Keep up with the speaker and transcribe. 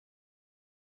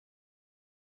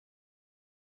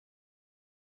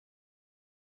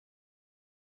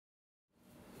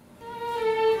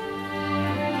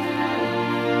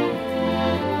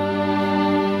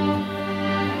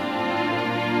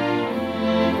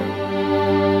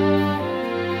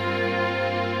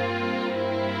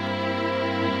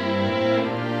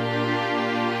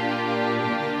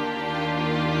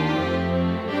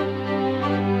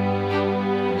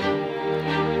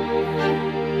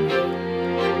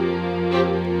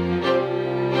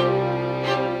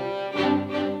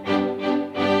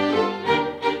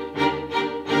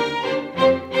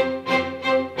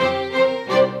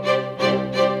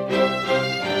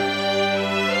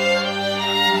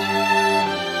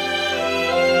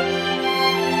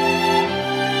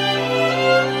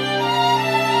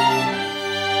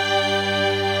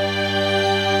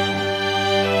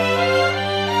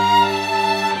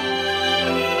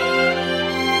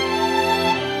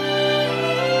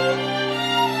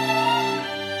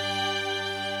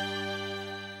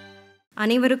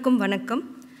அனைவருக்கும் வணக்கம்.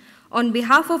 On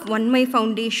behalf of Onemai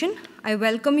Foundation, I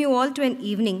welcome you all to an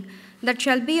evening that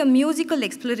shall be a musical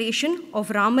exploration of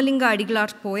Ramalinga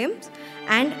Adigal's poems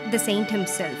and the saint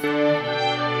himself.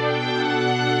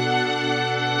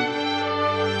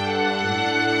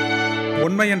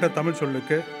 உண்மை என்ற தமிழ்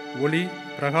சொல்லுக்கு ஒளி,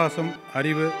 பிரகாசம்,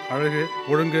 அறிவு, அழகு,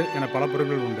 ஒழுங்கு என பல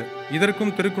பொருள்கள் உண்டு.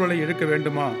 இதற்கும் திருக்குறளை இழுக்க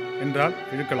வேண்டுமா என்றால்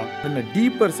இழுக்கலாம். In a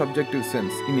deeper subjective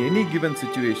sense, in any given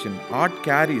situation, art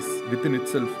carries within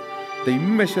itself the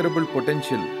immeasurable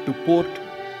potential to port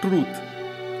truth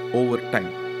over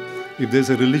time. If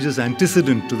there's a religious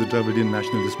antecedent to the Dravidian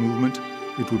nationalist movement,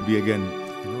 it would be again,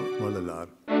 Vallalar.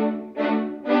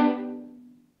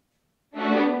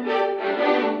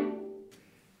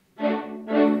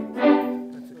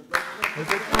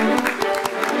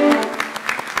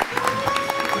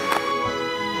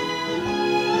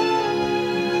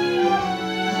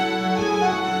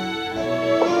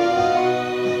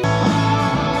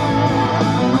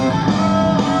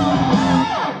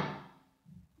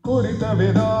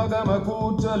 வேதாகம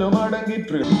கூச்சலும்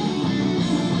அடங்கிற்று.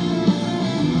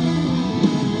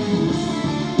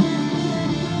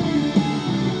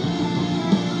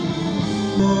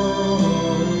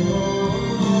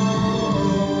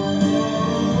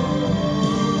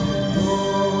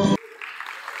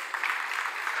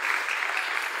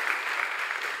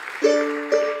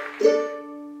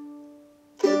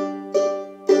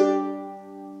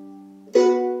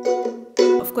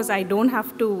 Of course, I don't have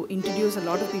to introduce a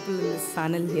lot of people in this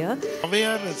panel here.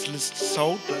 Awareness lists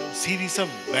out a series of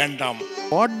bandam.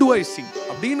 What do I sing?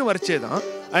 Abdinu varcheda.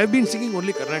 I have been singing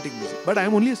only Carnatic music, but I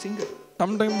am only a singer.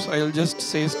 Sometimes I'll just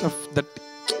say stuff that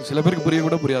சில பேருக்கு புரிய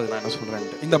கூட புரியாது நான் என்ன சொல்றேன்.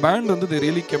 இந்த pant வந்து they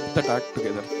really kept that act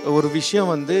together. ஒரு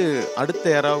விஷயம் வந்து அடுத்த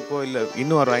யாராவுக்கோ இல்லை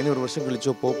இன்னும் ஒரு 500 வருஷம்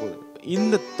கழிச்சோ போகுது.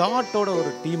 இந்த தாட்டோட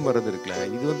ஒரு டீம் வர்றது இருக்குல்ல,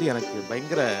 இது வந்து எனக்கு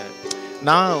பயங்கர,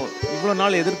 நான் இவ்வளோ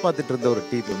நாள் எதிர்பார்த்துட்டு இருந்த ஒரு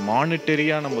டீம்.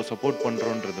 மானிட்டரியாக நம்ம சப்போர்ட்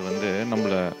பண்ணுறோன்றது வந்து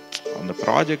நம்மளை அந்த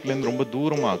ப்ராஜெக்ட்லேருந்து ரொம்ப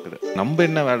தூரமாக ஆக்குது. நம்ம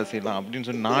என்ன வேலை செய்யலாம் அப்படின்னு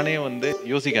சொல்லி நானே வந்து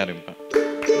யோசிக்க ஆரம்பிப்பேன்.